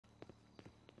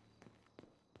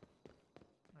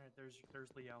There's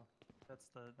Leo. That's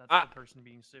the person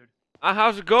being sued.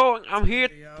 How's it going? I'm here.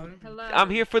 Hello.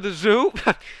 I'm here for the zoo.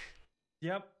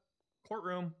 Yep.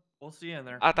 Courtroom. We'll see you in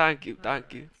there. Thank you.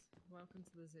 Thank you. Welcome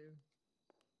to the zoo.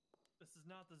 This is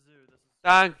not the zoo. This is.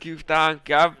 Thank you. Thank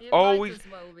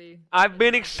you. I've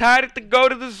been excited to go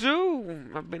to the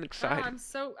zoo. I've been excited. Oh, I'm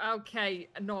so okay,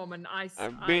 Norman.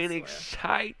 I've been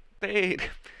excited.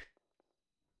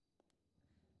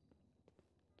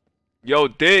 Yo,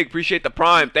 Dig, appreciate the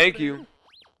prime. Thank you.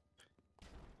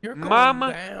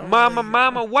 Mama,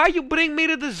 why you bring me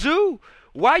to the zoo?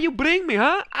 Why you bring me,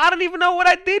 huh? I don't even know what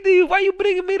I did to you. Why you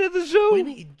bringing me to the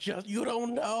zoo? You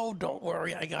don't know. Don't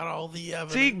worry, I got all the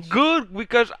evidence. See, good,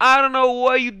 because I don't know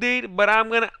what you did, but I'm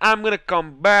gonna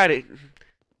combat it.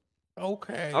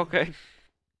 Okay. Okay.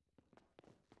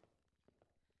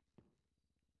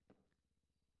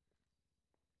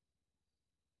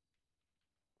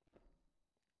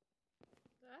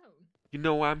 You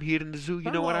know why I'm here in the zoo?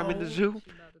 You know what I'm in the zoo?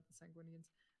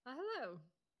 Hello.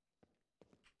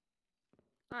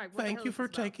 All right, thank you for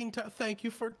taking time. Thank you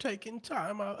for taking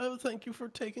time. Thank you for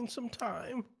taking some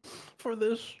time for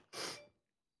this.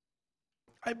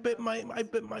 I bit my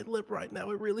lip right now.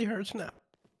 It really hurts now.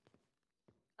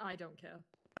 I don't care.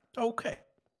 Okay.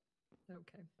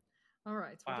 Okay. All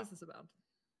right. What is this about?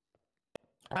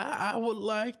 I would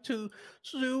like to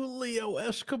sue Leo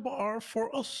Escobar for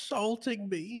assaulting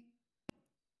me.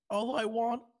 All I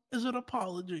want is an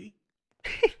apology.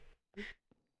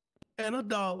 And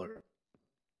 $1.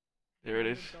 There it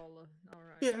is. All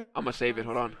right. Yeah. I'm gonna save it.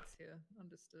 Hold on. Here.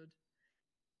 Understood.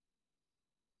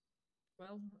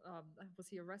 Well, was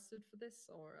he arrested for this,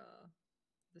 or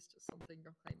this just something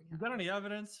you're claiming? You got any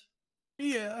evidence?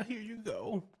 Yeah, here you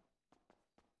go.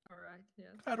 All right.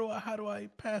 Yes. How do I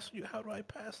pass you? How do I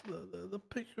pass the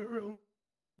picture room?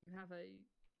 You have a.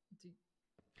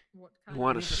 What kind You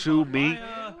want to sue me?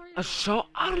 Assault?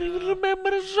 I don't even remember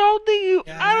assaulting you.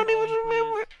 Yeah, I don't even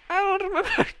remember. I don't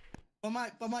remember.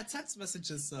 But my text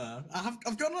messages, sir.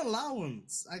 I've got an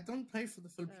allowance. I don't pay for the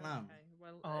full plan. Okay.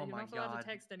 Well, you're not allowed to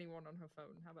text anyone on her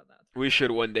phone. How about that? We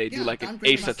should one day do like I'm an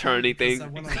bringing ace my attorney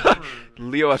phone thing. because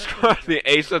Leo Escobar, the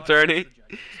ace attorney.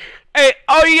 Hey,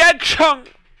 oh yeah, Chung.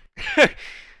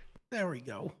 There we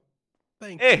go.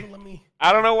 Thank Hey, you. Let me.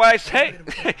 I don't know what I say.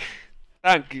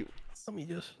 Thank you. Let me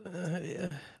just. Yeah.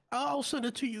 I'll send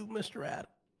it to you, Mr. Ad.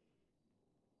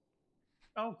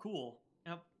 Oh, cool.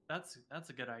 Yep, that's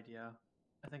a good idea.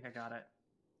 I think I got it.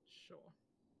 Sure.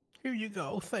 Here you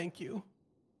go. Thank you.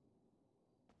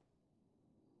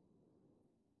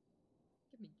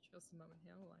 Give me just a moment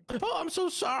here. Oh, I'm so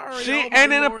sorry. See, oh,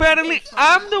 and then Lord, apparently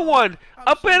I'm the one.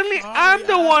 Apparently I'm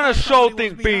the one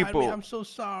assaulting people. I'm so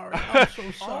sorry. I'm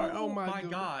so sorry. Oh my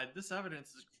God, this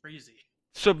evidence is crazy.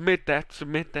 Submit that.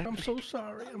 Submit that. I'm so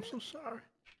sorry. I'm so sorry.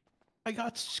 I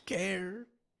got scared.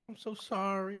 I'm so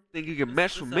sorry. Think you can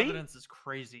mess with me? This evidence is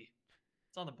crazy.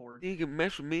 It's on the board. Think you can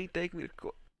mess with me? Take me to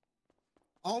court.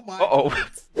 Oh my.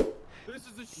 This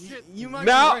is a shit. You might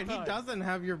now, be right. He doesn't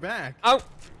have your back.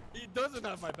 He doesn't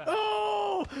have my back.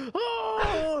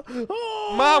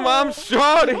 Mama, I'm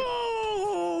sorry.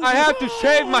 I have to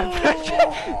save my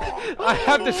friendship. I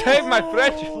have to save my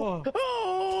friendship.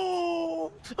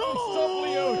 Don't stop,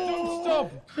 Leo. Don't stop.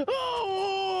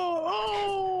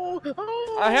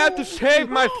 I have to save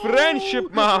my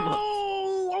friendship, Mama.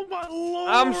 Oh my Lord.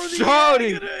 I'm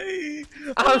sorry.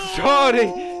 I'm sorry.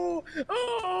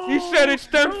 He said it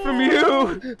stemmed from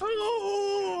you.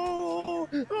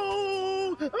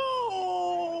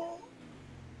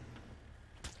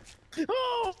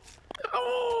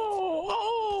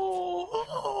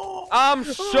 I'm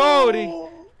sorry.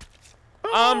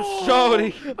 I'm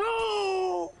sorry.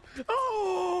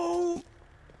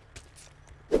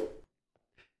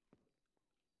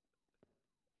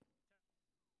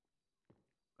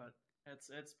 But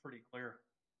it's pretty clear.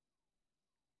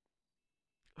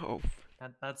 Oh.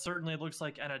 That certainly looks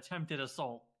like an attempted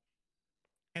assault.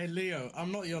 Hey Leo,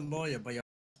 I'm not your lawyer, but your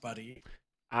buddy.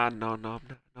 No, I'm not.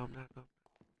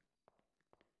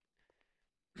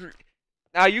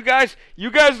 Now you guys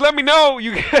let me know.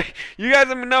 You guys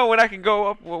let me know when I can go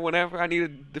up or whenever I need to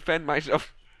defend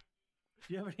myself.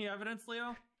 Do you have any evidence,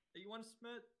 Leo, that you want to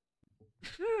submit?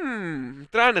 I'm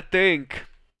trying to think.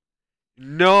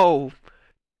 No.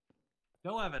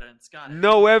 No evidence. Got it.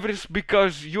 No evidence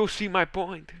because you'll see my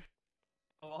point.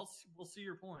 Oh, we'll see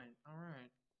your point. All right.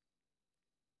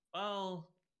 Well,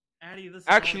 Addy, this.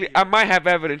 Actually, I might have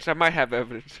evidence. I might have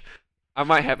evidence.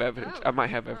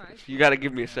 Right. You gotta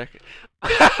give me a second.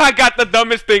 I got the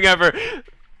dumbest thing ever.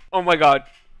 Oh my god.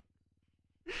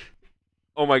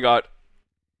 Oh my god.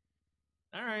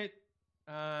 All right.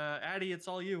 Addy, it's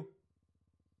all you.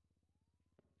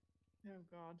 Oh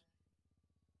God.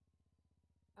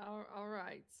 All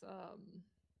right.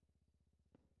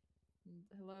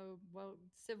 Hello. Well,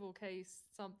 civil case.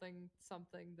 Something.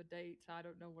 The date. I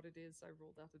don't know what it is. I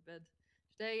rolled out of bed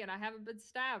today, and I haven't been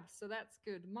stabbed, so that's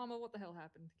good. Mama, what the hell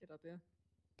happened? Get up here.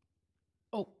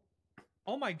 Oh,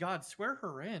 Oh my God! Swear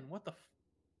her in. What the?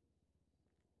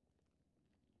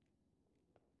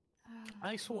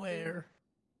 I swear.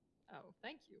 Oh,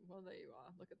 thank you. Well, there you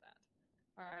are. Look at that.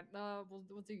 All right.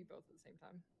 We'll do you both at the same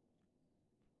time.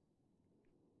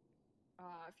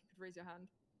 If you could raise your hand.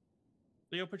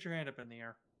 Leo, put your hand up in the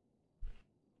air.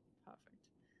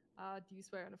 Perfect. Do you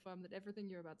swear and affirm that everything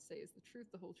you're about to say is the truth,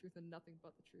 the whole truth, and nothing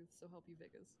but the truth? So help you,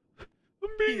 Vickers. I'm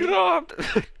being robbed.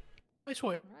 I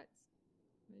swear. All right.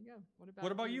 There you go.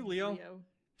 What about you, Leo?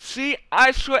 See,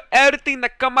 I swear everything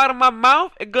that come out of my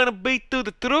mouth is gonna be to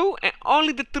the truth and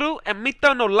only the truth and me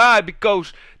tell no lie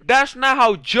because that's not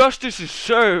how justice is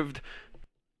served.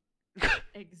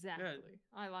 Exactly. Good.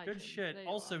 I like Good him. shit. There you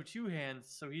Also, are. 2 hands,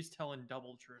 so he's telling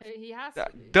double truth. He has to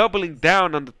be. Doubling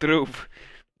down on the truth.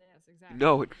 Yes, exactly.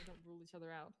 know it. They don't rule each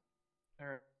other out.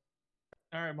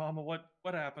 All right, Mama. What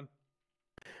happened?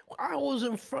 I was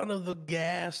in front of the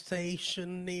gas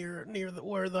station near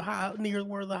where the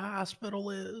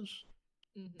hospital is,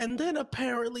 and then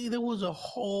apparently there was a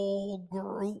whole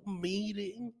group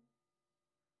meeting.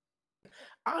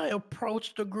 I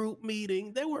approached the group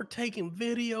meeting. They were taking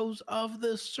videos of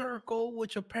this circle,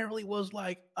 which apparently was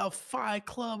like a fight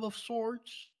club of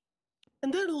sorts.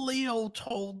 And then Leo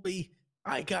told me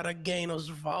I gotta gain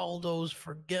Osvaldo's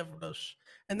forgiveness.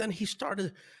 And then he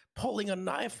started pulling a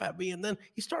knife at me, and then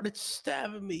he started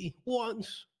stabbing me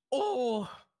once, oh,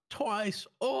 twice,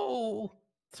 oh,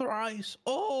 thrice,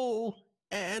 oh,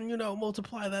 and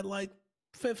multiply that like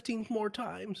 15 more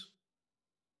times.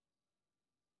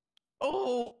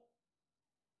 Oh,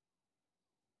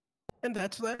 and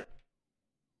that's that.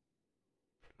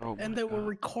 Oh And my they were God.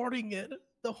 recording it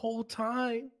the whole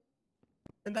time.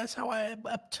 And that's how I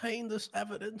obtained this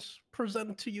evidence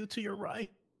presented to you to your right.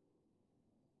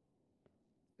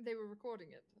 They were recording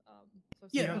it. So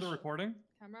Do you Yeah. have the recording?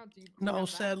 Camera, do you No, have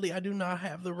that? sadly, I do not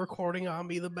have the recording on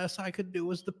me. The best I could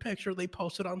do is the picture they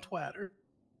posted on Twitter.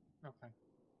 Okay. All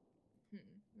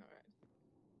right.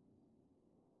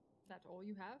 Is that all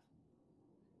you have?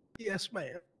 Yes,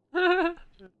 ma'am. I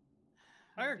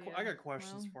Yeah, got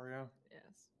questions well, for you.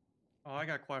 Yes. Oh, I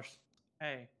got questions.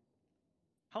 Hey,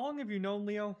 how long have you known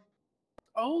Leo?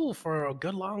 Oh, for a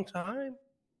good long time.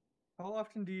 How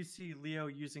often do you see Leo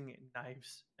using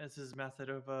knives as his method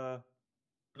of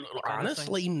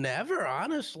Honestly, never.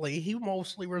 Honestly, he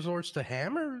mostly resorts to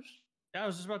hammers. Yeah, I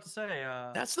was just about to say.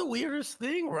 That's the weirdest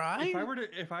thing, right?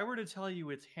 If I were to tell you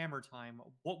it's hammer time,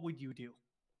 what would you do?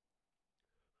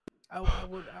 I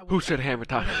would, Who said hammer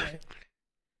run time? away.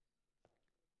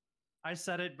 I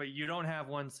said it, but you don't have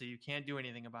one, so you can't do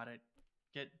anything about it.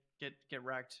 Get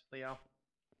wrecked, Leo.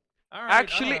 All right.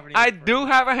 Actually, don't have I anything for do you.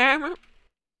 have a hammer.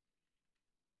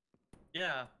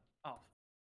 Yeah. Oh.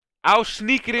 I'll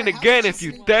sneak it in Wait, how again did if you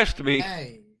you sneak- test me.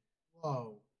 Hey,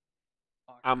 whoa.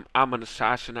 I'm an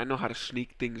assassin. I know how to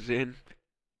sneak things in.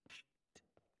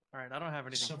 All right. I don't have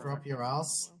anything. Shove for her you. up your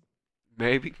ass. Well,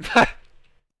 Maybe.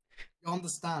 You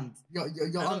understand? You're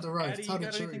Addy- under oath. Addy, Tell you the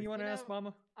got anything truth. you want to You ask, know-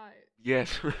 Mama?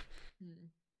 Yes.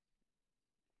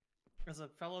 As a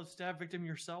fellow stab victim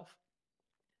yourself?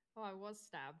 Oh, I was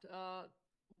stabbed.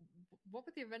 What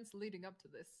were the events leading up to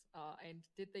this? And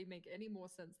did they make any more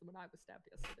sense than when I was stabbed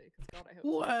yesterday? Because God, I hope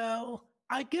so. Well,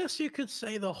 I guess you could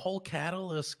say the whole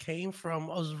catalyst came from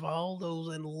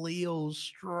Osvaldo's and Leo's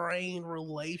strained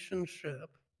relationship.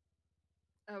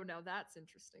 Oh, now that's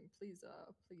interesting. Please,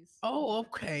 please. Oh,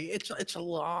 okay. It's a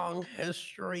long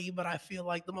history, but I feel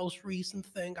like the most recent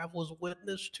thing I was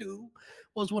witness to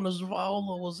was when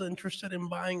Osvaldo was interested in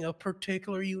buying a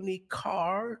particular unique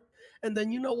car, and then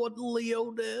you know what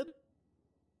Leo did?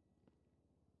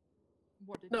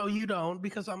 What did No, you don't,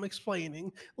 because I'm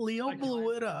explaining. Leo I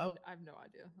blew it up. I have no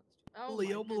idea. Oh,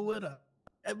 Leo my blew it goodness.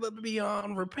 up, but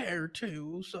beyond repair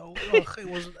too. So ugh,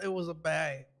 it was a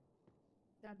bag.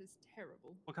 That is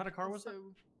terrible. What kind of car was it?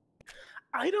 Also,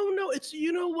 I don't know. It's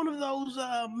one of those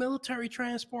military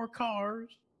transport cars.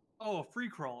 Oh, a free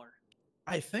crawler.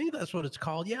 I think that's what it's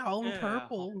called. Yeah, all in Yeah.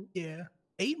 purple. Yeah,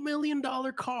 $8 million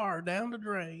car down the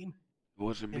drain. It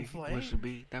wasn't me. In It wasn't flames.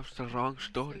 me. That was the wrong so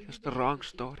story. you That's the believe wrong that the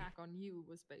story. attack on you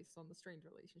was based on the strained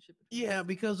relationship between Yeah, us?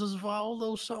 because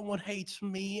Osvaldo somewhat hates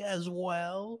me as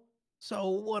well. So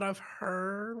what I've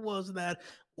heard was that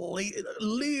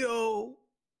Leo,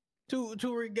 to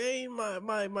regain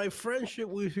my friendship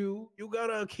with you, you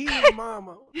gotta kill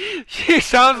Mama. She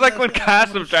sounds like when That's what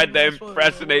I'm Kasim tried to assuming that's what-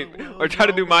 impersonate what or try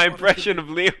to do Osvaldo my wanted to impression do. of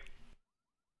Leo.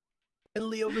 and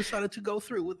Leo decided to go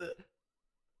through with it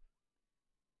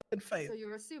and fail. So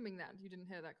you're assuming that you didn't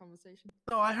hear that conversation?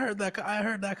 No, I heard that. I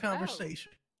heard that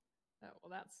conversation. Oh, well,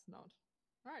 that's not.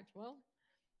 All right. Well,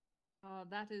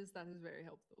 that is very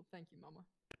helpful. Thank you, Mama.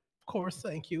 Of course,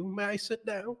 thank you. May I sit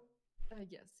down?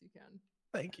 Yes, you can.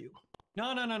 Thank you. No.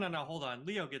 Hold on.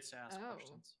 Leo gets to ask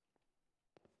questions.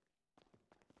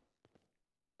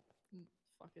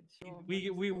 Fucking sure.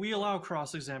 We allow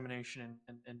cross examination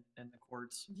in the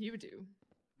courts. You do.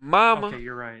 Mama. Okay,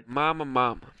 you're right.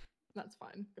 Mama. That's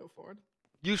fine. Go for it.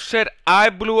 You said I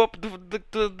blew up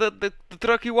the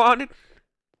truck you wanted?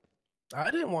 I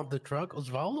didn't want the truck.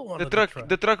 Osvaldo wanted the truck.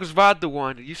 The truck Osvaldo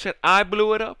wanted. You said I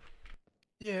blew it up?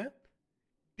 Yeah.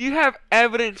 Do you have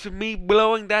evidence of me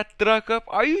blowing that truck up?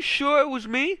 Are you sure it was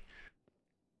me?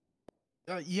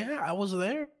 Yeah, I was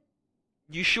there.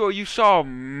 You sure you saw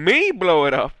me blow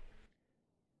it up?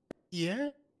 Yeah.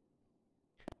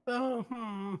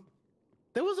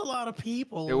 There was a lot of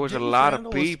people. There was James a lot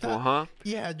Randall of people, huh?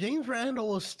 Yeah, James Randall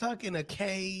was stuck in a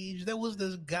cage. There was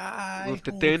this guy with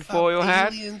the who tinfoil thought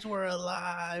hat. aliens were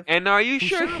alive. And are you He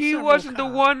sure shot he several wasn't the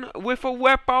cops. one with a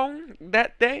weapon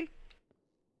that day?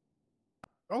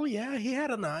 Oh yeah, he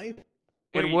had a knife.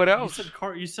 And Wait, what else?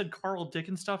 You said Carl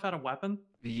Dickens stuff had a weapon?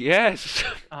 Yes.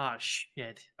 Ah,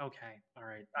 shit. Okay, all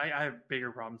right. I have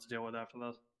bigger problems to deal with after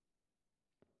this.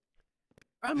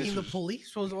 I This mean, the was-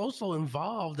 police was also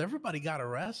involved. Everybody got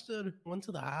arrested, went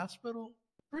to the hospital.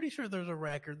 Pretty sure there's a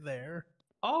record there.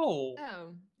 Oh,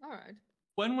 Oh, all right.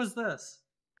 when was this?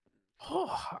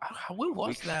 Oh, when was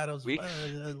Weeks- that, weeks.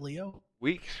 Leo?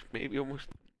 Weeks, maybe almost.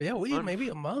 Yeah, Month. maybe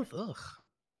a month. Ugh.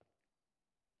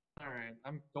 All right,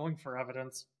 I'm going for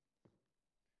evidence.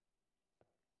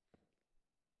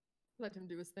 Let him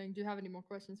do his thing. Do you have any more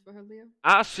questions for her, Leo?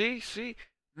 Ah, see.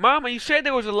 Mama, you said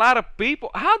there was a lot of people.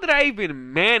 How did I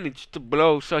even manage to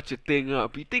blow such a thing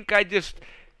up? You think I just...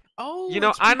 Oh, You know,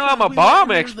 it's I know I'm a because we bomb went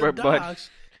near the expert, but- docks.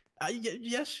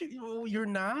 Yes, you're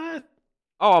not.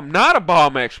 Oh, I'm not a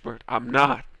bomb expert. I'm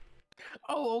not.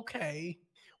 Oh, okay.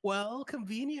 Well,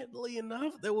 conveniently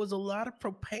enough, there was a lot of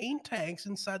propane tanks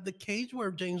inside the cage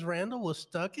where James Randall was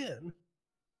stuck in.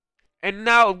 And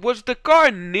now, was the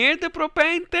car near the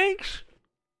propane tanks?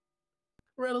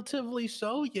 Relatively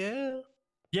so, yeah.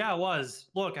 Yeah, it was.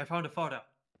 Look, I found a photo.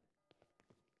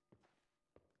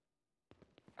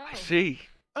 Oh, I see.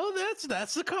 Oh,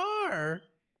 that's the car.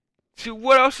 See,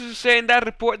 what else does it say in that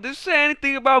report? Does it say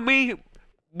anything about me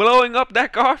blowing up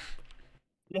that car?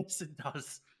 Yes, it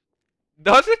does.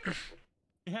 Does it?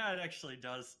 Yeah, it actually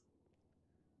does.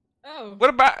 Oh. What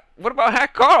about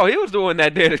Hack Carl? He was the one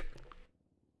that did it.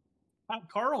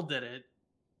 Carl did it.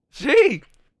 See?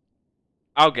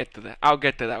 I'll get to that. I'll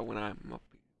get to that when I'm up.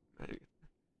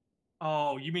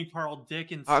 Oh, you mean Carl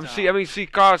Dickens? See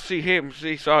Carl, see him,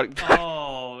 see, sorry.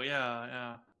 Oh,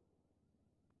 yeah.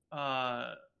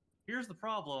 Here's the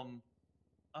problem.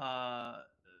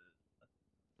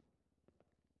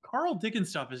 Carl Dickens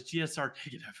stuff is GSR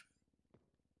negative,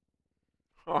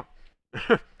 Huh.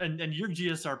 and you're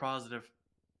GSR positive.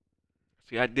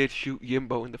 See, I did shoot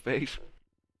Yimbo in the face.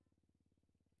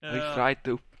 At least tried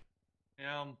to.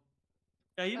 Yeah,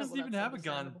 he Oh, doesn't well, even that's have a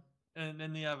gun understandable.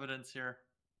 in the evidence here.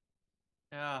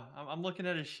 Yeah, I'm looking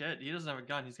at his shit. He doesn't have a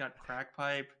gun. He's got a crack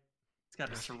pipe. He's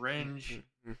got a syringe.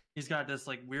 He's got this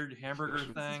like weird hamburger This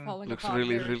is thing. falling Looks apart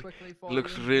really, very really- quickly for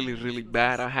Looks you. really, really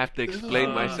bad. I have to This is explain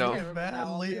really myself. looking bad,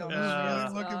 Leo. This is Yeah.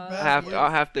 really looking Uh, bad.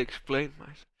 I'll have to explain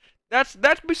myself.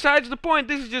 That's besides the point.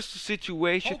 This is just a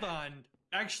situation. Hold on.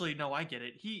 Actually, no, I get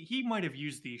it. He might have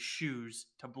used these shoes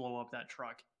to blow up that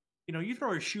truck. You know, you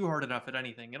throw a shoe hard enough at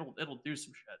anything, it'll do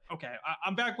some shit. Okay,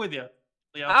 I'm back with you,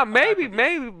 Leo. I'm back with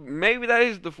you. Maybe that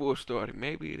is the full story.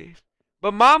 Maybe it is.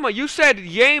 But Mama, you said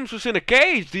James was in a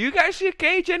cage. Do you guys see a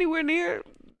cage anywhere near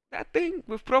that thing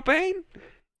with propane?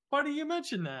 Why do you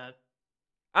mention that?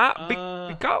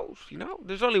 Because, you know,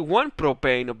 there's only one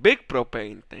propane, a big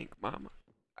propane tank, Mama.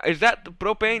 Is that the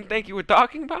propane tank you were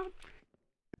talking about?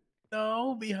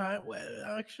 No, behind. Well,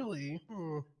 actually,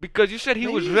 Because you said he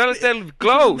was Maybe relatively because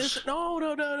close.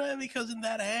 No. Because in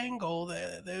that angle,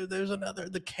 there's another.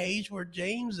 The cage where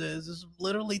James is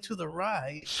literally to the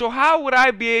right. So how would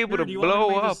I be able Sure, to do you want me to blow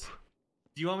make up? this-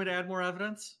 Do you want me to add more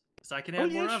evidence? Because I can Oh,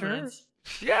 add more yeah, sure. evidence.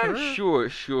 Yeah,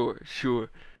 sure.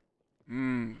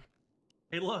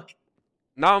 Hey, look.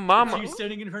 Now, It's Mama. you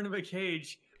standing in front of a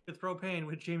cage with propane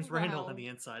with James Randall on Wow. the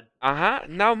inside.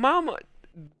 Now, Mama,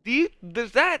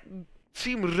 does that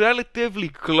seem relatively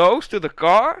close to the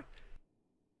car?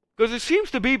 Because it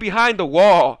seems to be behind the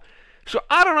wall. So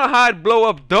I don't know how I'd blow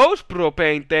up those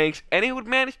propane tanks, and he would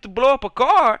manage to blow up a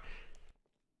car.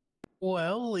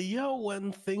 Well, Leo,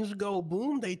 when things go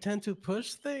boom, they tend to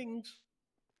push things.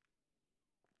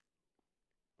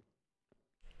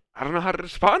 I don't know how to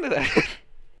respond to that.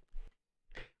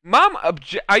 Mom,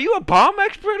 are you a bomb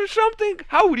expert or something?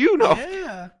 How would you know?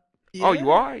 Yeah. Oh, you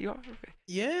are? You are? Okay.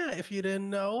 Yeah, if you didn't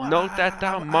know. Note that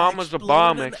down. Mama's a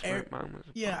bomb expert.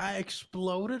 I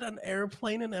exploded an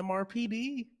airplane in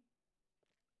MRPD.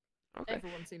 Okay.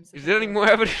 Everyone seems to Is think there any they're more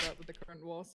okay evidence? with the current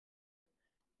wars.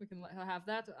 We can let her have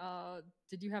that.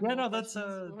 Did you have Yeah, more no, that's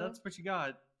questions for her? that's what you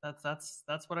got.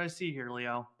 That's what I see here,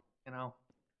 Leo. You know.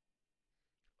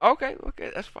 Okay,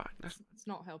 that's fine. It's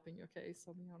not helping your case,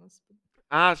 I'll be honest.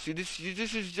 But... see, this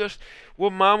is just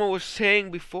what Mama was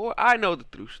saying before. I know the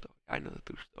true story.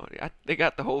 They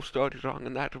got the whole story wrong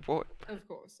in that report. Of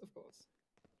course.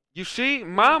 You see,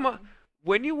 Mama,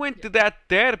 when you went to that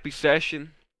therapy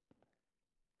session,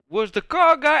 was the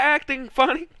car guy acting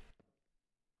funny?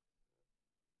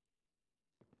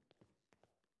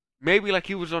 Maybe like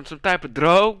he was on some type of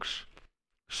drugs,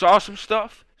 saw some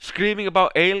stuff, screaming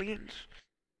about aliens.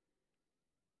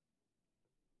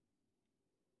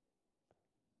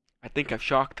 I think I've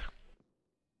shocked her.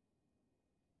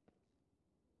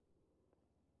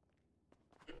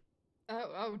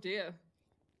 Oh dear.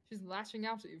 She's lashing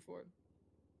out at you for it.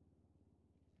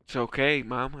 It's okay,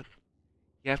 Mama.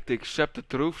 You have to accept the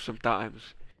truth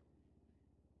sometimes.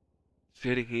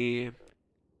 Sitting here,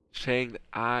 saying that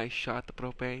I shot the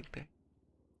propane tank.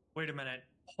 Wait a minute.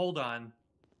 Hold on.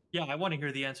 Yeah, I want to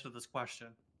hear the answer to this question.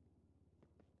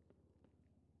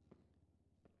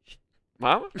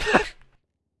 Mama?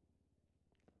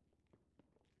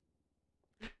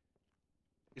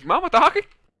 Is Mama talking?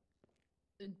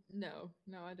 No,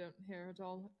 I don't hear at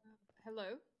all.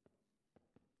 Hello?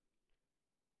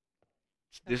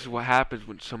 This is what happens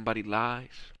when somebody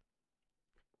lies.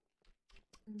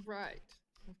 Right,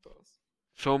 of course.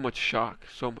 So much shock.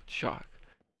 So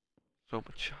So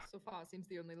far, it seems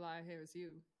the only liar here is you.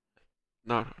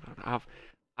 No.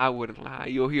 I wouldn't lie.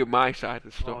 You'll hear my side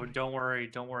of the story. Oh, don't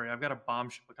worry. I've got a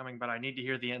bombshell coming, but I need to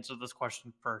hear the answer to this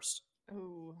question first.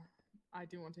 Oh, I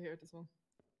do want to hear it as well.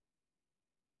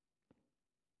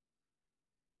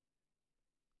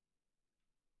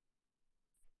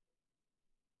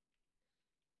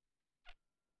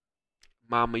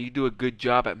 Mama, you do a good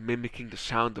job at mimicking the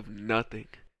sound of nothing.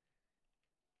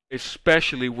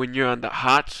 Especially when you're on the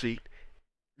hot seat.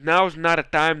 Now's not a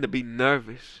time to be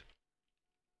nervous.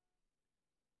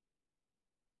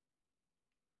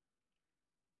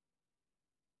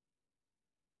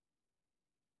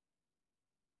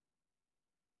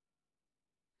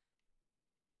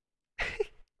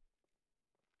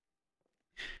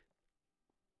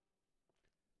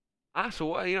 So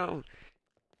what,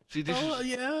 see, this is...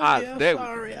 Yeah, there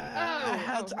sorry.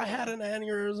 I had an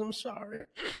aneurysm, sorry.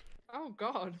 Oh,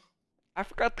 God. I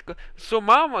forgot the... So,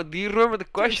 Mama, do you remember the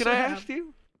question I asked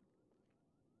you?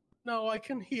 No, I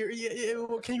can hear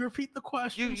you. Can you repeat the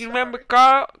question? You remember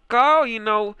Carl,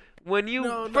 when you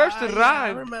first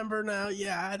arrived... I remember now.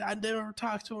 Yeah, I never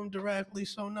talked to him directly,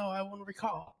 so no, I wouldn't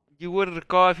recall. You wouldn't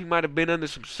recall if he might have been under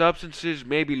some substances,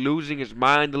 maybe losing his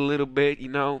mind a little bit,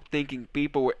 thinking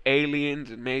people were aliens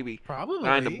and maybe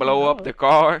trying to blow up their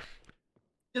car.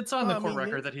 It's on the court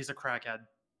record that he's a crackhead.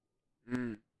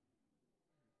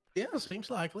 Yeah, seems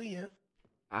likely,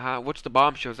 yeah. What's the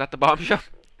bombshell? Is that the bombshell?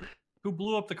 Who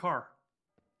blew up the car?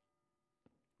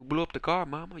 Who blew up the car,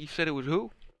 Mama? You said it was who?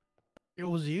 It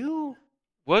was you.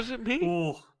 Was it me?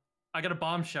 Ooh, I got a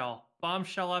bombshell.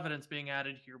 Bombshell evidence being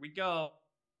added. Here we go.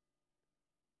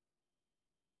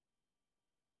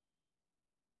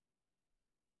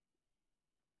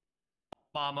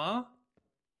 Mama,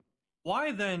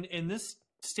 why then in this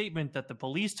statement that the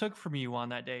police took from you on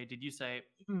that day did you say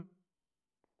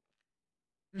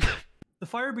the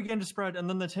fire began to spread and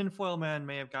then the tinfoil man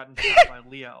may have gotten shot by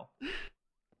Leo?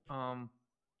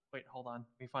 Wait, hold on.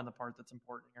 Let me find the part that's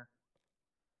important here.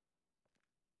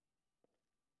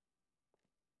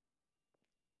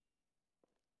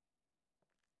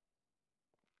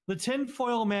 The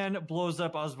tinfoil man blows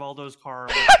up Osvaldo's car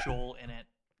with Joel in it.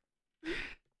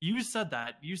 You said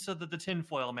that. You said that the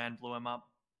tinfoil man blew him up.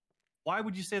 Why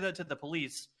would you say that to the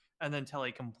police and then tell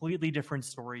a completely different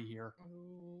story here?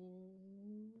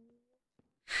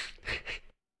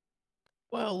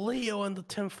 Well, Leo and the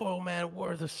tinfoil man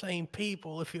were the same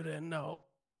people, if you didn't know.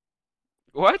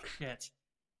 What? Shit.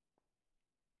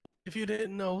 If you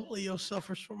didn't know, Leo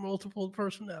suffers from multiple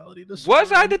personality disorder.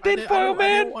 Was I the tinfoil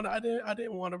man? I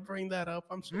didn't want to bring that up.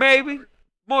 I'm so Maybe. sorry.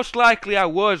 Most likely I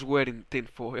was wearing the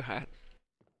tinfoil hat.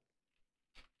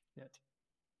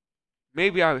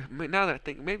 Maybe now that I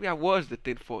think, maybe I was the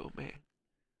tinfoil man.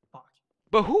 Fuck.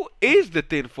 But who is the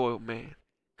tinfoil man?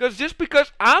 Because just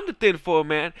because I'm the tinfoil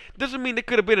man doesn't mean there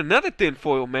could have been another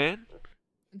tinfoil man.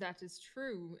 That is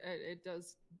true. It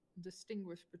does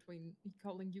distinguish between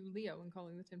calling you Leo and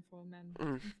calling the tinfoil man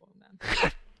tinfoil man.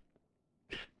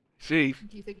 See.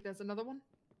 Do you think there's another one?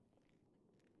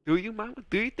 Do you, Mama?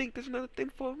 Do you think there's another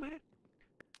tinfoil man?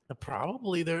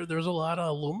 Probably. There's a lot of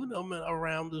aluminum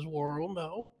around this world,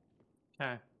 no?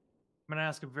 Okay. I'm going to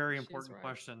ask a very important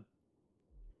question.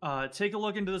 Take a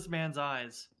look into this man's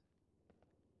eyes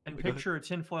and picture a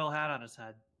tinfoil hat on his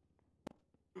head.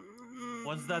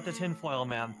 Was that the tinfoil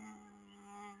man?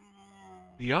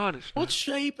 Be honest. What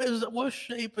shape is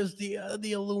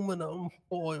the aluminum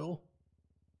foil?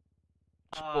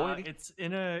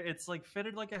 It's like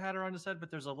fitted like a hat around his head, but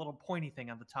there's a little pointy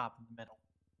thing on the top in the middle.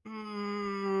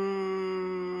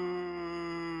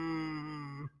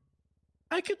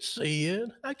 I could see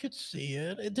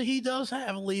it. He does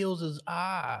have Leo's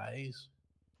eyes.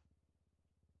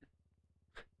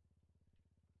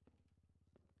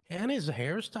 And his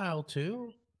hairstyle,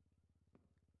 too.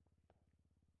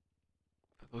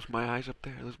 Are those my eyes up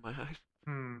there? Are those my eyes?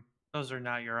 Those are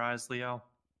not your eyes, Leo.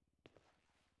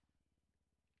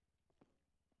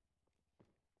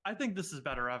 I think this is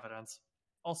better evidence.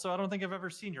 Also, I don't think I've ever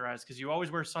seen your eyes, because you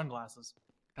always wear sunglasses.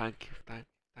 Thank you.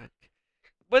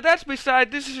 But that's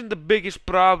beside, this isn't the biggest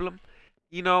problem.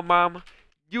 You know, Mama,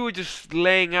 you were just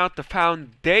laying out the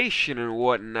foundation and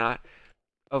whatnot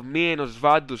of me and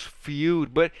Osvaldo's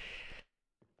feud, but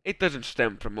it doesn't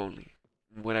stem from only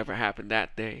whatever happened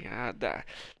that day.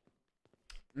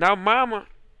 Now, Mama,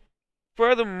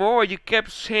 furthermore, you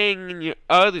kept saying in your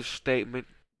other statement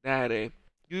that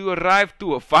you arrived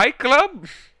to a fight club?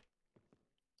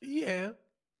 Yeah.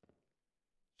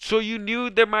 So you knew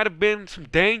there might have been some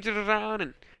danger around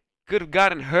and could have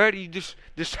gotten hurt, you just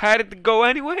decided to go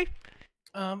anyway?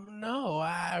 No,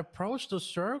 I approached the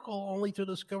circle only to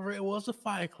discover it was a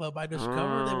fight club. I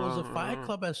discovered it was a fight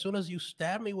club as soon as you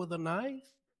stabbed me with a knife.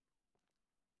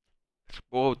 It's a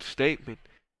bold statement,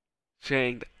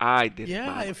 saying that I did.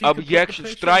 Yeah, it. If you objection,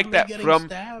 strike that from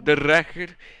stabbed. the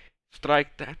record.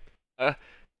 Strike that.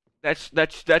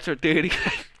 That's our dirty.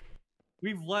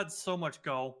 We've let so much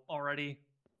go already.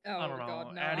 Oh, I don't know.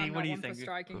 God, no. Addie, I'm what do you not one think? for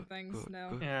striking things,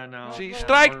 no. Yeah, no. See, Well,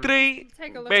 strike 3,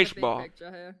 Take a look baseball. At the big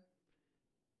picture here.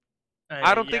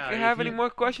 I don't think you have any more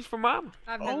questions for Mama.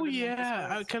 Oh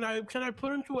yeah, can I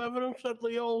put into evidence that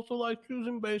Leo also likes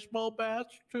using baseball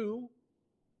bats too?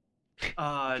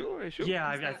 Sure. Yeah,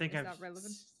 I think I've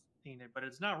seen it, but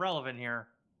it's not relevant here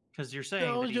because you're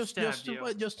saying that he stabbed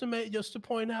you. Just to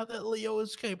point out that Leo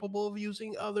is capable of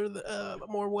using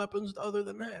more weapons other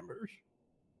than hammers.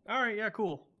 All right, yeah,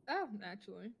 cool. Oh,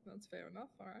 actually, that's fair enough.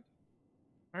 All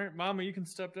right, Mama, you can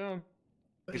step down.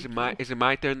 Is it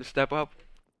my turn to step up?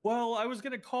 Well, I was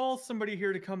gonna call somebody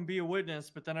here to come be a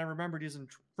witness, but then I remembered he's in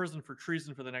prison for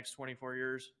treason for the next 24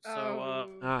 years. So,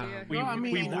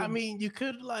 I mean, you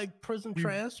could like prison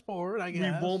transport. I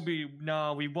guess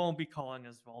we won't be calling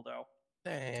Osvaldo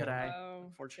today,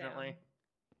 unfortunately.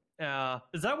 Yeah,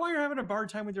 is that why you're having a hard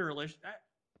time with your relation?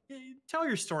 Tell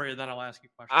your story, and then I'll ask you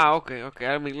questions. Okay.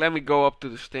 I mean, let me go up to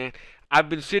the stand. I've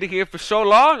been sitting here for so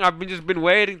long. I've just been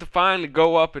waiting to finally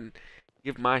go up and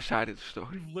give my side of the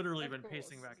story. You've literally been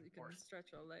pacing back and forth.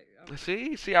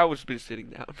 See, I was been sitting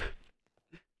down.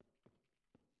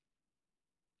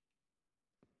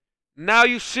 Now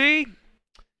you see,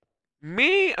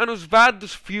 me and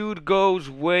Osvaldo's feud goes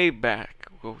way back.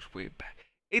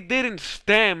 It didn't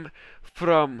stem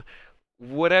from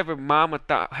whatever Mama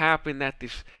thought happened at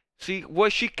this. See,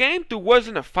 what she came to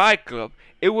wasn't a fight club.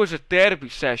 It was a therapy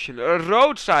session, a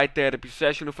roadside therapy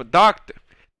session with a doctor.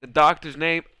 The doctor's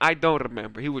name, I don't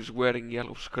remember. He was wearing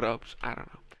yellow scrubs. I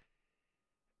don't know.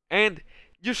 And,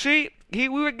 you see, we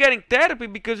were getting therapy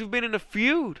because we've been in a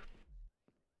feud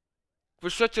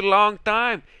for such a long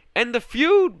time. And the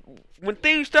feud, when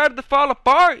things started to fall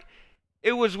apart,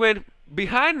 it was when,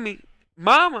 behind me,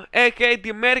 Mama, a.k.a.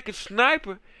 the American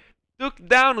Sniper, took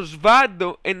down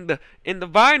Osvaldo in the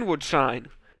Vinewood sign.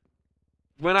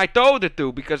 When I told her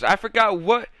to, because I forgot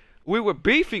what we were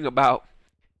beefing about.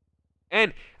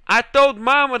 And I told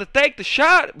Mama to take the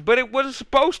shot, but it wasn't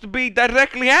supposed to be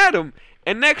directly at him.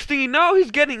 And next thing you know, he's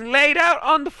getting laid out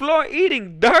on the floor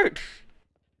eating dirt.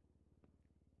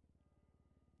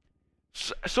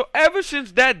 So ever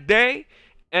since that day,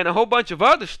 and a whole bunch of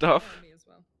other stuff,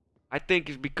 I think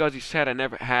it's because he said I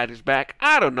never had his back.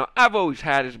 I don't know. I've always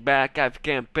had his back. I've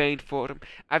campaigned for him.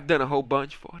 I've done a whole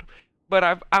bunch for him. But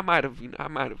I might have done a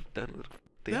little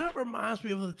thing. That reminds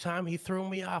me of the time he threw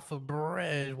me off a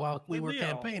bridge while we were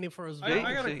campaigning for his vote.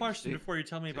 I got a question before you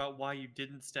tell me about why you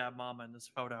didn't stab Mama in this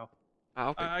photo.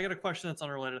 Okay. I got a question that's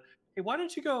unrelated. Hey, why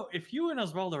didn't you go? If you and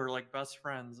Osvaldo are like best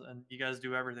friends and you guys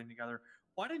do everything together,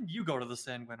 why didn't you go to the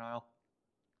Sanguine Isle?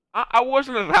 I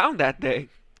wasn't around that day.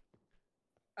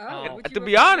 Oh, To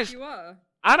be honest, you were.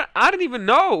 I didn't even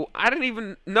know. I didn't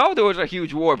even know there was a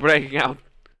huge war breaking out.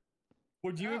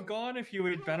 Would you have gone if you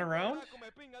had been around?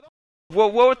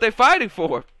 What were they fighting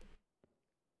for?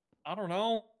 I don't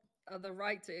know. The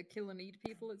right to kill and eat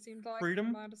people, it seemed like. Freedom?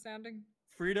 From my understanding.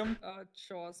 Freedom?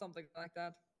 Sure, something like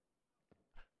that.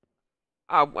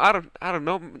 I don't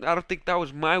know. I don't think that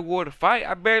was my war to fight.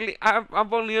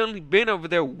 I've only been over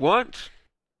there once.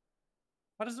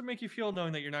 How does it make you feel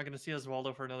knowing that you're not going to see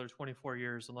Osvaldo for another 24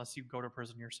 years unless you go to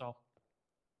prison yourself?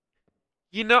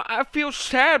 You know, I feel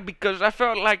sad because I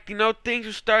felt like, you know, things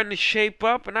were starting to shape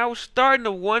up and I was starting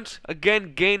to once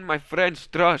again gain my friend's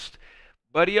trust.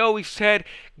 But he always said,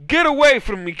 "Get away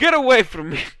from me, get away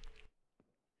from me."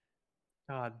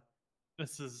 God,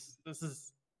 this is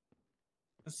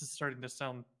starting to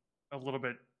sound a little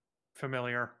bit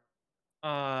familiar.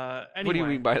 Anyway, What do you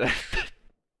mean by that?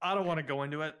 I don't want to go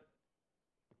into it.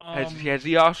 Has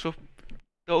he also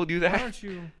told you that? Why don't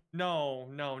you? No,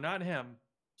 not him.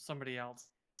 Somebody else.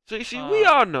 So you see, we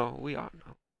all know. We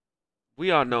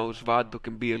all know Osvaldo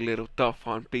can be a little tough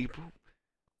on people.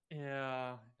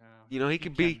 Yeah. You know, he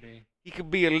could be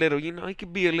a little, you know, he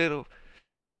could be a little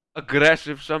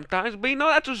aggressive sometimes, but you know,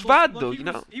 that's Osvaldo, Look, you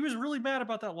know. He was really mad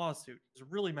about that lawsuit. He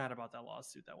was really mad about that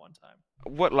lawsuit that one time.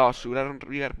 What lawsuit?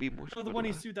 You gotta be more. So the one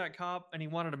he sued that cop and he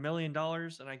wanted $1 million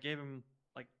and I gave him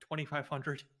like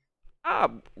 $2,500.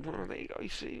 Well, there you go. You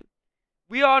see,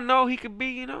 we all know he could be,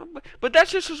 you know, but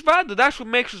that's just Osvaldo. That's what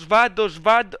makes Osvaldo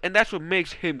Osvaldo, and that's what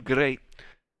makes him great.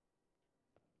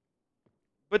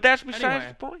 But that's besides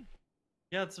the point.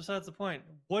 Yeah, that's besides the point.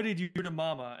 What did you do to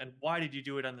Mama, and why did you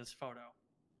do it on this photo?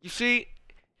 You see,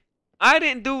 I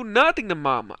didn't do nothing to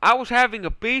Mama. I was having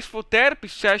a peaceful therapy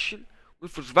session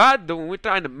with Osvaldo, and we're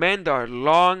trying to mend our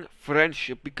long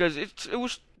friendship because it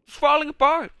was falling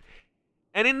apart.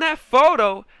 And in that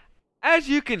photo, as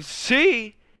you can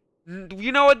see,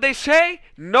 you know what they say?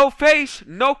 No face,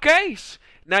 no case.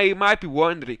 Now you might be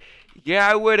wondering, yeah,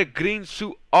 I wear the green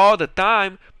suit all the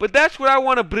time, but that's where I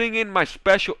want to bring in my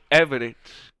special evidence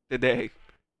today.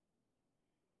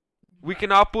 We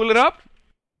can all pull it up?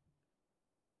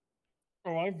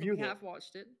 Oh, I viewed We it. have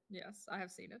watched it. Yes, I have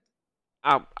seen it.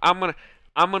 I'm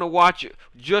gonna watch it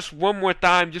just one more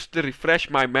time just to refresh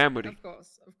my memory. Of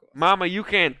course. Mama, you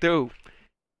can too.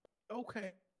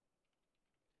 Okay.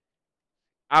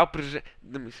 I'll present.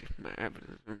 Let me see my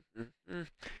evidence.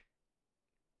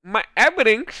 My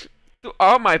evidence to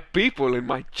all my people in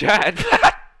my chat.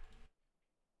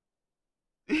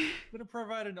 I'm going to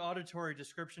provide an auditory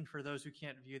description for those who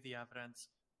can't view the evidence.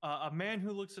 A man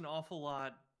who looks an awful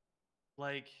lot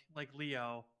like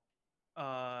Leo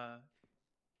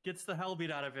gets the hell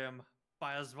beat out of him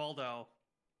by Osvaldo.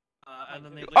 And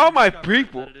then they all my discover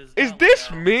people. that it Is not this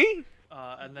Leo, me?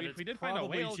 And that We it's did find a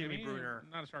probably whale, Jimmy Jimmy. Bruner.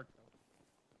 Not a shark.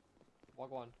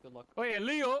 Wagwan, good luck. Oye,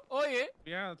 Leo, oye.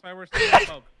 Yeah, that's why we're saying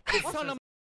about. Son of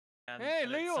a- Hey,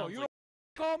 Leo, you don't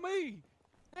call me.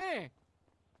 Hey,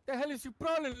 the hell is your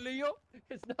problem, Leo?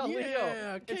 It's not Leo.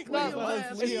 Yeah, It's kick not Leo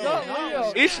ass. Leo.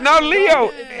 Yeah. It's not Leo.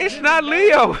 It's not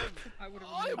Leo. I would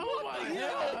have Oh my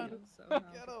God. so now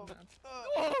it's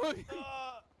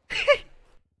bad.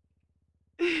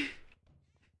 Oh,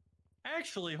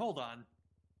 Actually, hold on.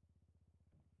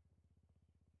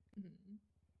 Mhm.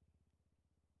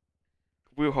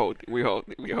 We'll hold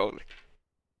it.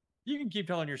 You can keep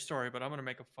telling your story, but I'm going to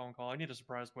make a phone call. I need a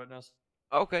surprise witness.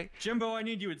 Okay. Jimbo, I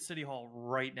need you at City Hall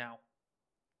right now.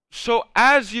 So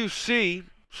as you see,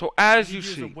 I need you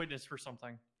as a witness for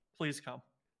something. Please come.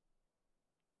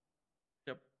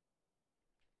 Yep.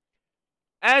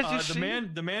 As you see,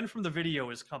 the man from the video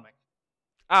is coming.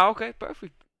 okay,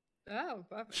 perfect. Oh,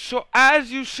 perfect. So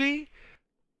as you see,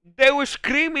 they were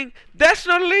screaming, "That's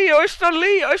not Leo! It's not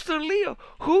Leo! It's not Leo!"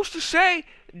 Who's to say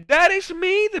that is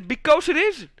me either? Because it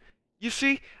isn't. You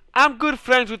see, I'm good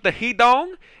friends with the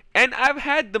Hidong, and I've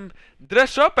had them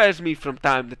dress up as me from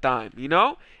time to time, you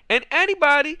know? And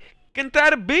anybody can try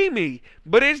to be me.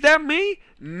 But is that me?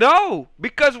 No.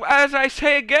 Because as I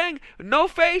say again, no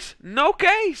face, no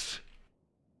case.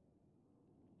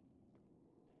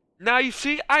 Now you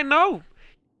see, I know.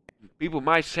 People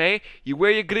might say you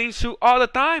wear your green suit all the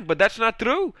time, but that's not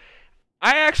true.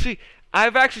 I've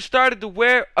actually started to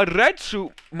wear a red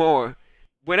suit more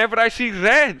whenever I see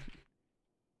red.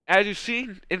 As you see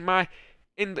in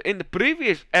the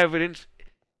previous evidence,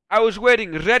 I was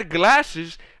wearing red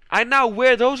glasses. I now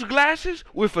wear those glasses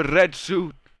with a red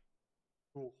suit.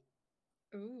 Cool.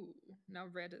 Ooh, now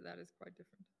red, that is quite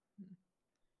different.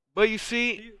 But you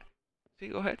see, See,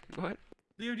 go ahead. Go ahead.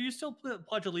 Leo, do you still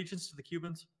pledge allegiance to the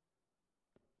Cubans?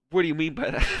 What do you mean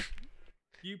by that?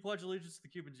 Do you pledge allegiance to the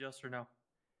Cubans, yes or no?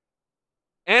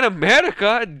 In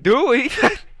America, do we?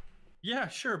 Yeah,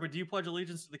 sure, but do you pledge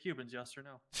allegiance to the Cubans, yes or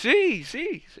no? See.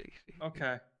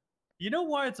 Okay. You know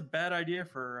why it's a bad idea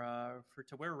for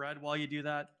to wear red while you do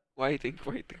that? Why you think?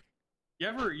 You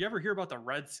ever hear about the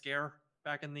Red Scare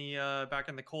back in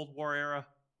the Cold War era?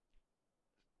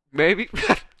 Maybe.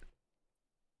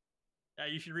 Yeah,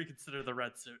 you should reconsider the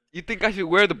red suit. You think I should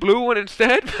wear the blue one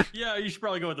instead? Yeah, you should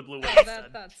probably go with the blue one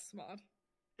instead. That's smart.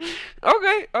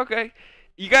 Okay.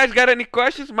 You guys got any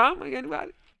questions, Mom?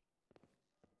 Anybody?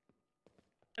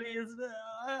 I mean,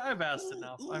 I've asked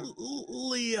enough.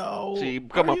 Leo. See,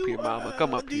 come up here, Mama.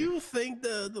 Come up do here. you think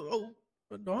no,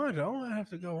 I don't. I have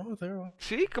to go over there.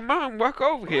 See, come on, walk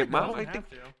over here, Mom.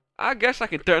 I guess I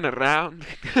can turn around.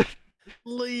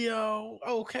 Leo.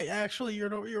 Okay, actually, you're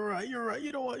right.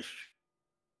 You know what?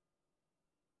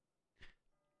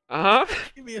 Uh-huh.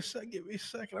 Give me a second.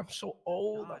 I'm so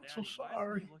old. I'm so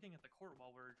sorry. Looking at the court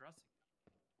while we're addressing.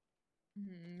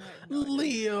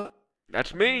 Leo.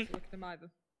 That's me. Look at them either.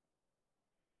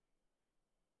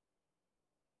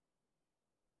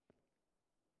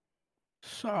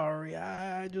 Sorry,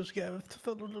 I just got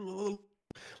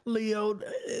Leo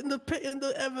in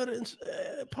the evidence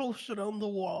posted on the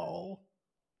wall.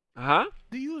 Uh-huh.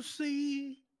 Do you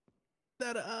see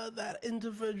that that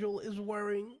individual is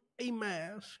wearing a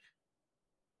mask?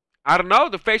 I don't know.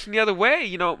 They're facing the other way.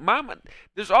 You know, Mama,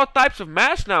 there's all types of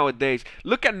masks nowadays.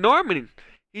 Look at Norman.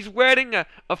 He's wearing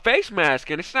a face mask,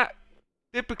 and it's not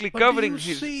typically covering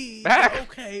his back.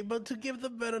 Okay, but to give the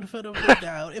benefit of the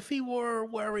doubt, if he were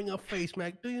wearing a face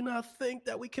mask, do you not think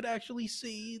that we could actually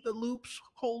see the loops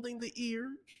holding the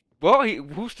ears? Well,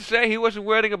 who's to say he wasn't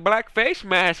wearing a black face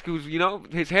mask? Who's, you know,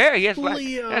 his hair. He has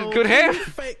Leo, has good hair.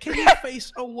 Can you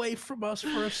face away from us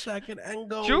for a second and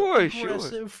go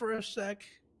aggressive for a sec?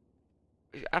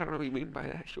 I don't know what you mean by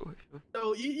that. Sure.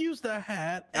 No, you use the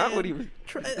hat. What do you mean?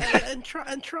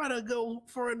 Try to go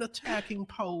for an attacking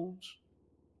pose.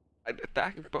 An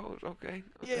attacking pose, okay.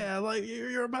 Yeah, like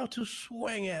you're about to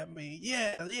swing at me.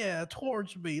 Yeah,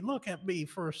 towards me. Look at me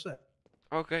for a sec.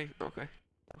 Okay.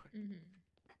 Mm-hmm.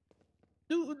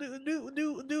 Do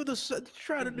the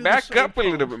try to do back the same up a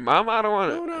little bit, Mom. I don't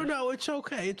want to. No, it's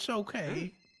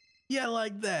okay. Yeah,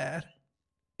 like that.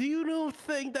 Do you not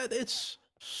think that it's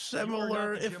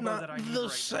similar, if not the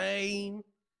same?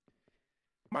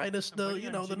 Minus the,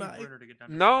 the knife.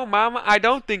 No, Mama, I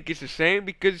don't think it's the same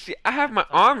because, see, I have my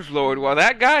arms lowered while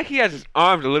that guy, he has his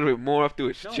arms a little bit more up to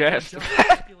his chest.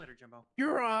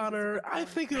 Your Honor, I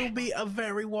think it would be a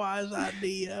very wise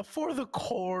idea for the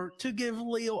court to give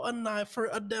Leo a knife for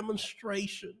a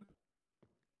demonstration.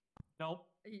 Nope.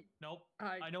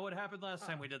 I know what happened last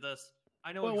time we did this.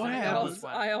 I know what exactly happened. how this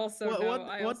went. I also know.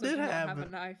 What did happen? Have a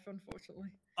knife, unfortunately.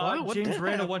 James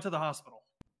Randall went to the hospital.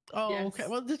 Oh, Yes. okay.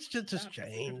 Well, it's just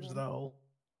James, though.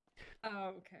 Oh,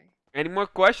 okay. Any more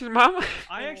questions, Mama?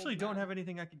 I actually don't have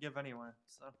anything I could give anyway.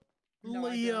 So, No,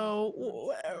 I Leo,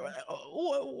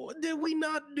 did we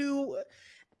not do,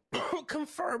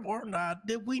 confirm or not,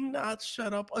 did we not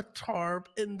set up a tarp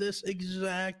in this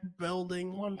exact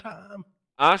building one time?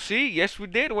 See, yes we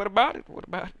did. What about it?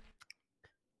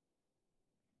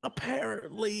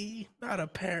 Apparently, not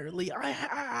apparently.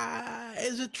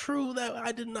 Is it true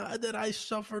that I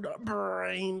suffered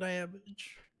brain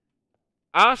damage?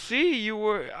 See, you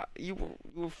were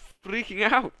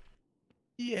freaking out.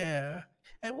 Yeah.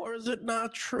 And was it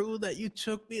not true that you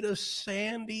took me to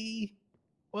Sandy?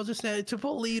 Was it Sandy to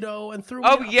Polito and threw me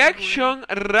out the Objection,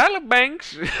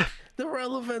 relevance. The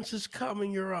relevance is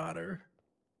coming, Your Honor.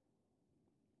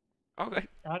 Okay.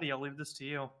 Adi, I'll leave this to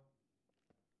you.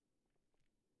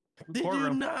 Did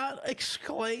you not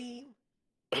exclaim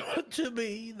to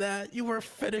me that you were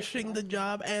finishing the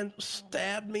job and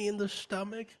stabbed me in the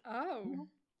stomach? Oh.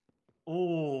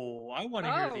 Oh, I want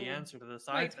to hear the answer to this.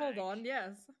 Wait, hold on.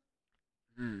 Yes.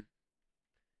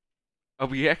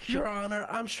 Objection. Your Honor,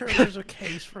 I'm sure there's a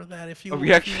case for that if you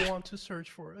want to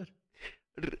search for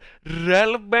it.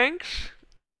 Relevance?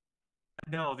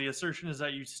 No, the assertion is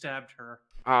that you stabbed her.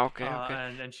 Oh, okay.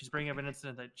 And she's bringing up an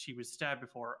incident that she was stabbed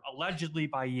before, allegedly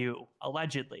by you.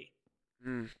 Allegedly.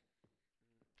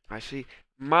 I see.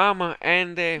 Mama,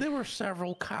 and there were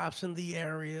several cops in the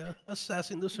area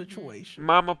assessing the situation.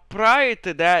 Mama, prior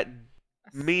to that,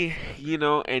 me,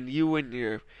 and you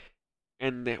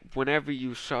and whenever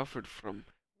you suffered from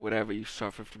whatever you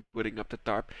suffered from putting up the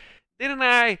tarp, didn't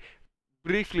I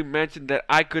briefly mention that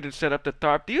I couldn't set up the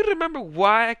tarp? Do you remember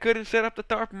why I couldn't set up the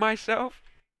tarp myself?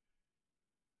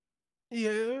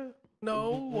 Yeah.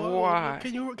 No. Why?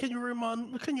 Can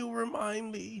you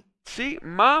remind me? See,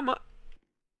 Mama,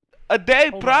 a day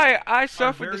Hold prior, on. I Our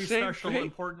suffered the very same special, fate.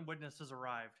 important witness has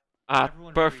arrived. Ah,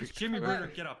 Everyone freeze. perfect. Jimmy Hello.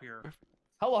 Bruder, get up here.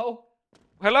 Hello.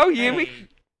 Hello, Jimmy. Hey.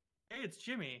 Hey, it's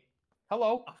Jimmy.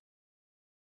 Hello.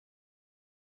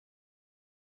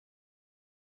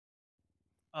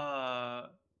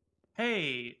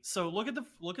 Hey. So look at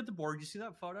the board. You see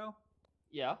that photo?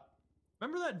 Yeah.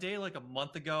 Remember that day like a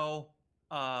month ago,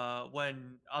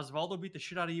 when Osvaldo beat the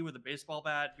shit out of you with a baseball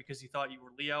bat because he thought you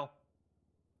were Leo?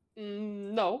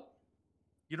 No.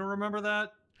 You don't remember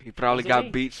that? He probably Was it got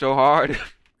me? beat so hard.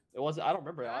 It wasn't. I don't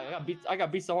remember. I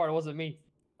got beat so hard. It wasn't me.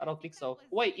 I don't think so.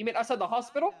 Wait, you mean outside the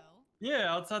hospital?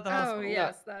 Yeah, outside the Oh hospital.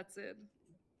 yes, that's it.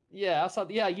 Yeah, outside.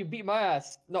 Yeah, you beat my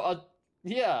ass. No.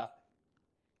 Yeah.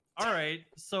 All right.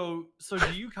 So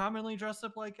do you commonly dress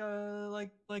up like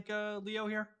Leo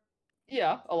here?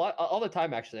 Yeah, a lot, all the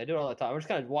time actually. I do it all the time. I just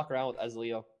kind of walk around as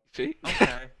Leo. See?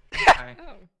 Okay. Okay.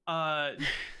 Oh.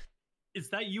 Is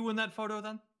that you in that photo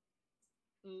then?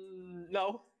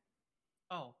 No.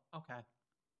 Oh, okay.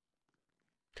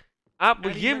 But Maddie, you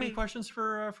got any Jimmy, questions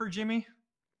for Jimmy?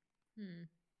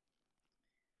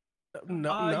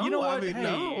 No. You know what? I mean, hey,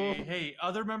 no. hey,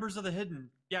 other members of the Hidden.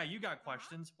 Yeah, you got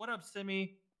questions. What up,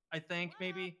 Simi? I think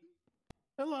maybe.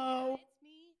 Hello. It's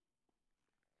me.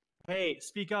 Hey,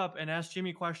 speak up and ask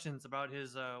Jimmy questions about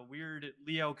his weird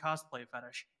Leo cosplay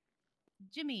fetish.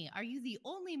 Jimmy, are you the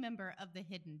only member of the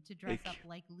Hidden to dress Thank up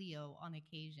like Leo on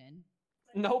occasion?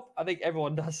 Nope. I think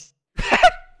everyone does.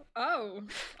 Oh.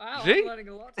 Wow. See? I'm learning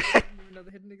a lot. I didn't even know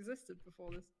the Hidden existed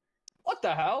before this. What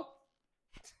the hell?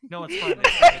 No, it's Like,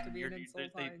 fine. to be an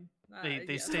insult, they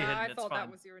yes, stay hidden, I it's thought fine.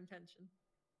 that was your intention.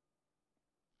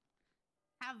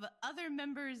 Have other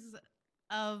members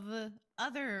of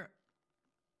other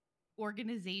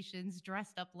organizations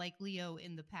dressed up like Leo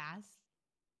in the past?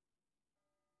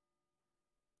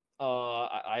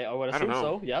 I would I don't assume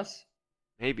know. so. Yes.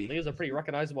 maybe. Leo's a pretty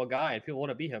recognizable guy, and people want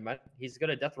to beat him, man. He's good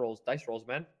at dice rolls,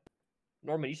 man.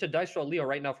 Norman, you should dice roll Leo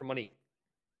right now for money.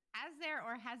 Has there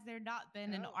or has there not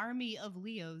been an army of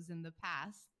Leos in the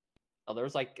past? Oh,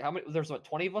 there's like how many? There's what,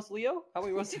 20 of us, Leo? How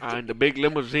many was there? In the big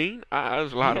limousine,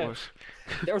 there's a lot of Yeah. us.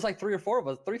 There was like 3 or 4 of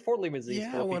us. 4 limousines.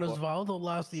 Yeah, full of when people. Osvaldo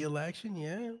lost the election,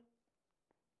 yeah.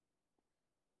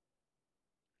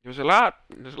 There's a lot.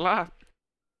 There's a lot.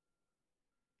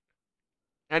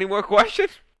 Any more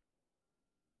questions?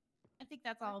 I think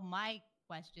that's all my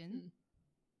questions.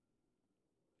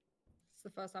 It's the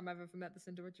first time I've ever met this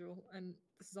individual, and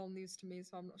this is all news to me,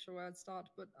 so I'm not sure where I'd start,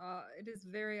 but it is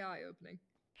very eye-opening.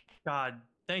 God,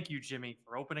 thank you, Jimmy,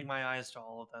 for opening my eyes to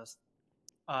all of this.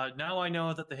 Now I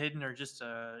know that the Hidden are just,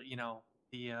 the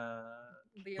Leo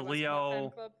Escobar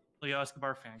fan club? Leo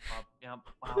Escobar fan club. Yeah,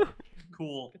 wow,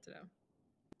 cool. Good to know.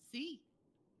 See?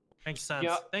 Makes sense.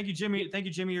 Yeah. Thank you, Jimmy. Thank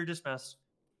you, Jimmy. You're dismissed.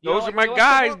 You know, Those are like my Leo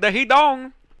guys. Escobar? The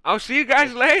Hidong. I'll see you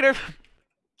guys later.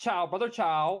 Ciao, brother.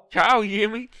 Ciao. Ciao,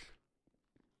 Jimmy.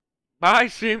 Bye,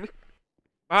 Simmy.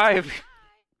 Bye.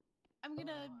 I'm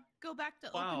gonna go back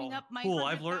to Wow, opening up my cool.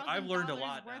 I've learned a $100,000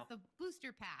 lot worth now. of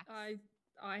booster packs.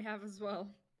 I have as well.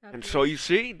 And Happy so days. you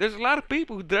see, there's a lot of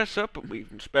people who dress up on me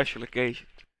on special occasions.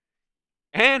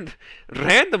 And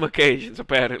random occasions,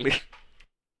 apparently.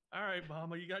 All right,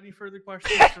 Mama. You got any further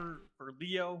questions for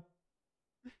Leo?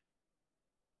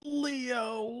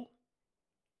 Leo,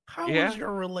 how Yeah? was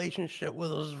your relationship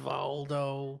with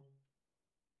Osvaldo?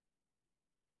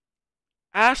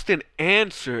 Asked and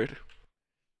answered.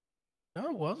 No,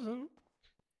 it wasn't.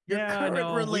 Your Yeah, current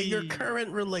no, your we- current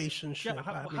relationship. Yeah.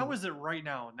 I How mean, is it right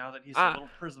now? Now that he's Ah, a little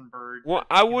prison bird. well, that,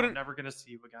 I you know, wouldn't- never gonna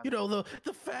see you again. you know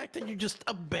the fact that you just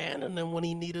abandoned him when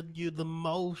he needed you the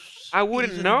most. I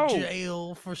wouldn't He's in know.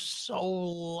 jail for so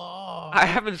long. I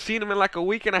haven't seen him in like a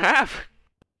week and a half.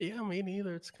 Yeah, me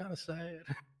neither. It's kind of sad.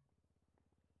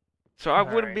 So I All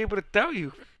wouldn't right. be able to tell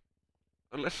you.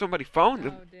 Unless somebody phoned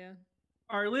him. Oh dear.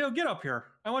 All right, Leo, get up here.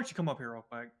 I want you to come up here real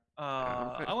quick.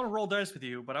 Okay. I want to roll dice with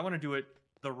you, but I want to do it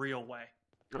the real way.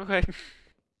 Okay.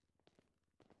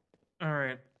 All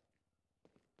right.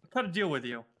 I've got a deal with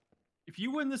you. If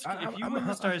you win this, I'm- if you I'm- win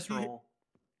this I'm- dice roll,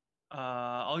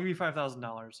 I'll give you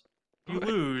 $5,000. If you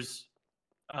lose,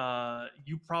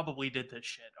 you probably did this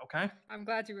shit. Okay? I'm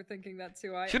glad you were thinking that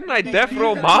too. Shouldn't I Do you- death do you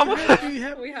roll have- Mama? do you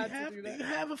have- We do had you to have- do do that. you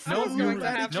have a I phone was going number to by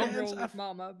have any to chance? roll with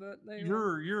Mama, but they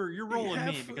You're rolling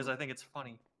have me f- because I think it's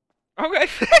funny. Okay.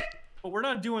 But we're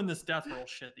not doing this death roll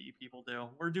shit that you people do.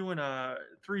 We're doing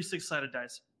 3 6-sided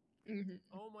dice. Mhm.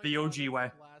 Oh my The God, OG that's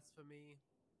way. Blasphemy.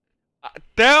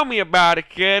 Tell me about it,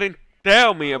 Karen.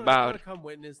 Tell me I about wanna it. come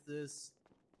witness this.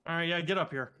 All right, yeah, get up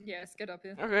here. Yes, get up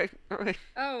here. Okay. Okay.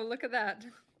 Oh, look at that.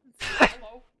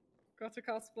 Hello. got a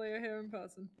cosplayer here in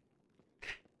person.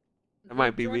 That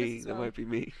might be Join us me. as That well. might be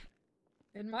me.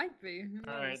 It might be. Who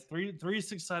All right, knows? three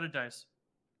six-sided dice.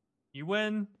 You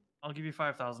win, I'll give you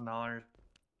 $5,000.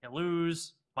 You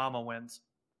lose, Mama wins.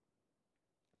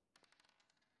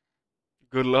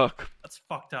 Good luck. That's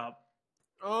fucked up.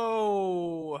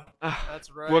 Oh, Ah,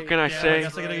 that's right. what can I Yeah, say? I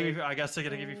guess I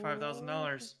gotta give you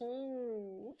 $5,000.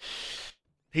 Oh.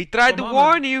 He tried So to Mama-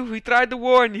 warn you. He tried to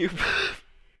warn you.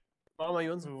 Mama, you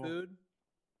want some Ooh. food?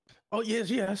 Oh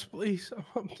yes, please.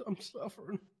 I'm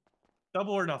suffering.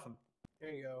 Double or nothing. Here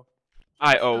you go.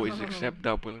 I always accept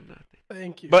double or nothing.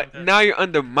 Thank you. But Okay. now you're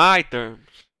under my terms.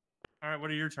 All right, what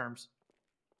are your terms?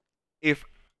 If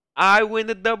I win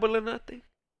the double or nothing,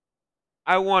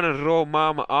 I want to roll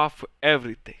Mama off for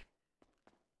everything.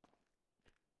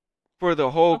 For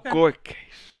the whole Okay. court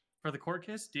case. For the court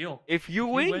case? Deal. If you If you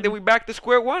win, win- then we back to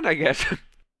square one, I guess.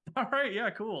 All right, yeah,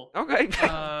 cool. Okay.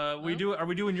 Are we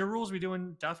doing your rules? We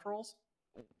doing death rolls?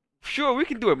 Sure, we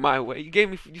can do it my way. You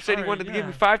said you Alright, wanted to give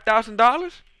me yeah.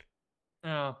 $5,000?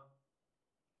 Oh.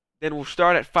 Then we'll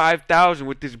start at 5,000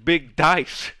 with this big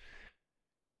dice.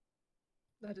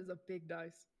 That is a big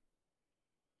dice.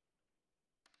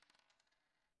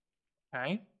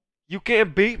 Okay. You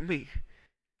can't beat me.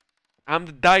 I'm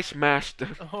the dice master.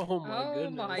 Oh my Oh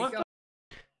goodness. my What? god.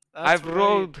 That's I've right.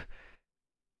 rolled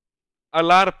a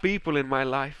lot of people in my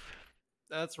life.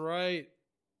 That's right.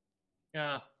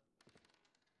 Yeah.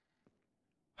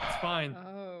 It's fine.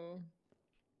 Oh.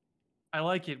 I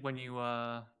like it when you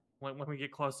when we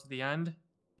get close to the end.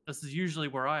 This is usually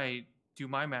where I do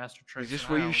my master tricks. Is this and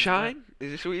where I you always shine? win.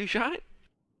 Is this where you shine?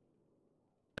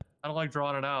 I don't like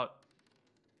drawing it out.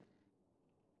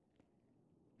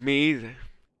 Me either.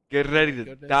 Get ready to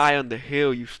goodness. die on the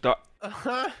hill you start.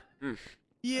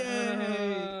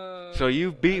 Yay! So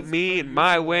you beat That's me in pretty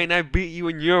my useful. way and I beat you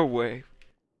in your way.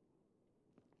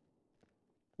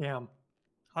 Damn.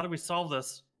 How do we solve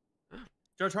this?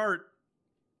 Judge Hart.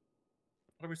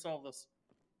 How do we solve this?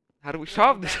 How do we What,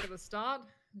 solve back this? at the start?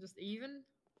 Just even?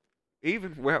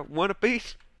 Even, well, one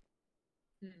apiece.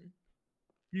 Hmm.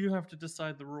 You have to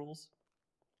decide the rules.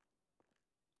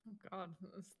 Oh god.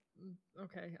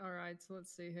 Okay, alright, so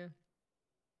let's see here.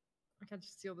 I can't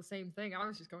just steal the same thing. I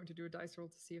was just going to do a dice roll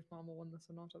to see if Mama won this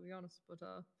or not, I'll be honest. But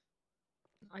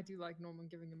I do like Norman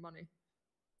giving him money.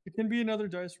 It can be another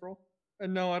dice roll.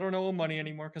 And no, I don't owe him money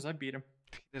anymore because I beat him.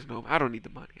 There's no, I don't need the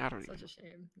money. I don't need the Such a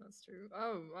money. shame. That's true.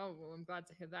 Oh, well, I'm glad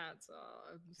to hear that.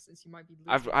 Since you might be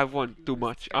I've losing, I've won maybe too lose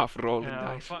much straight. off rolling You know,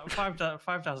 dice.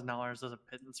 $5,000 is a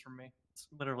pittance for me. It's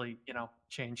literally,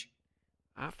 change.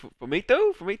 For me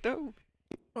too. For me too.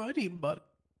 I need butter.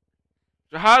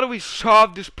 So how do we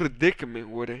solve this predicament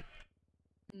with it?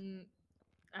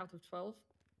 Out of 12.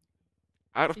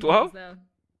 Out of See who was 12? there.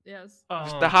 Yes.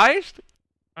 It's the highest?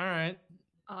 All right.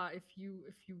 If you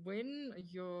win,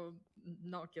 you're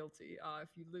not guilty. If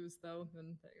you lose though,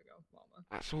 then there you go,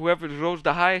 Mama. So whoever rolls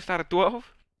the highest out of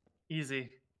 12? Easy.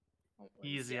 Oh,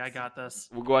 Easy. I yes. got this.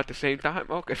 We'll go at the same time?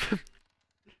 Okay.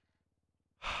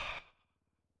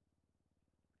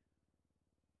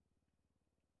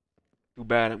 Too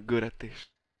bad I'm good at this.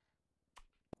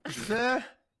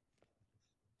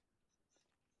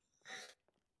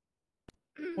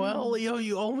 Well, Leo,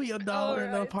 you owe me $1 and an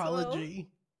Alright, well. apology.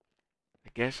 I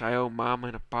guess I owe Mama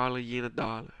an apology and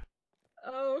 $1.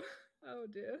 Oh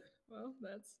dear. Well,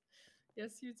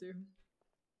 yes, you do.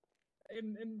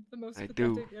 In the most I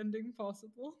do. pathetic ending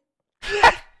possible.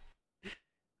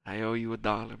 I owe you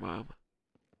 $1, Mama.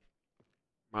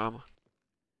 Mama,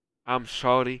 I'm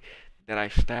sorry that I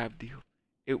stabbed you.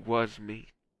 It was me.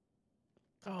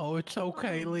 Oh, it's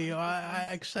okay, Leo. I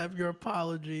accept your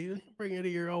apology. Bring it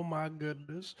here. Oh my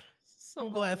goodness. So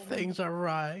I'm glad heartwarming. things are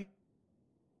right.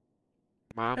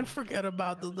 Mama, And forget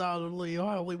about the $1, Leo.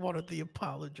 I only wanted the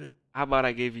apology. how about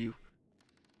I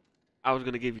was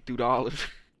gonna give you $2.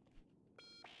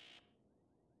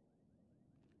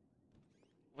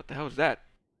 What the hell is that?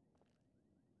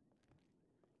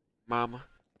 Mama,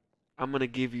 I'm gonna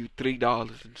give you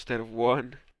 $3 instead of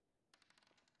 1.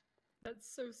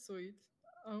 That's so sweet.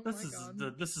 Oh This my is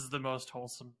god. this is the most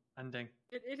wholesome ending.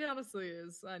 It honestly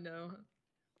is. I know.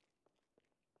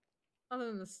 Other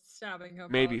than the stabbing her.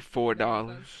 Maybe part,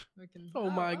 $4. we can- Oh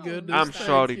my goodness. I'm thank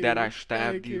sorry that you. I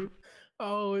stabbed Thank you.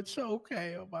 Oh, it's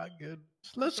okay. Oh my goodness.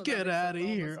 Let's So that get makes out of it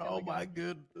here. almost Oh gotta my go.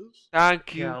 goodness.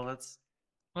 Thank you. Yeah,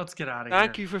 let's get out of here.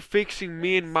 Thank you for fixing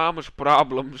me and Mama's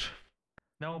problems.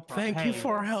 No problem. Thank you Hey,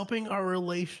 for helping our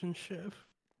relationship.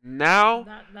 Now,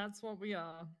 That's what we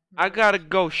are. I gotta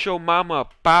go show Mama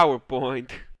a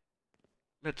PowerPoint.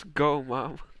 Let's go,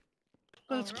 Mama.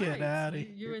 Let's get Alright, out of you,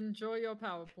 here. you enjoy your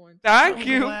PowerPoint. Thank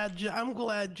you. I'm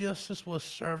glad justice was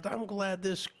served. I'm glad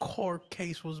this court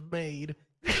case was made.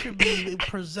 It should be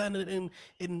presented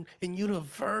in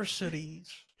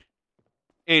universities.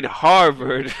 In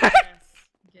Harvard.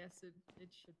 Yes, it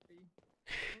should be.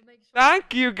 We'll make sure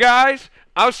Thank you, guys.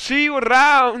 I'll see you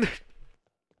around.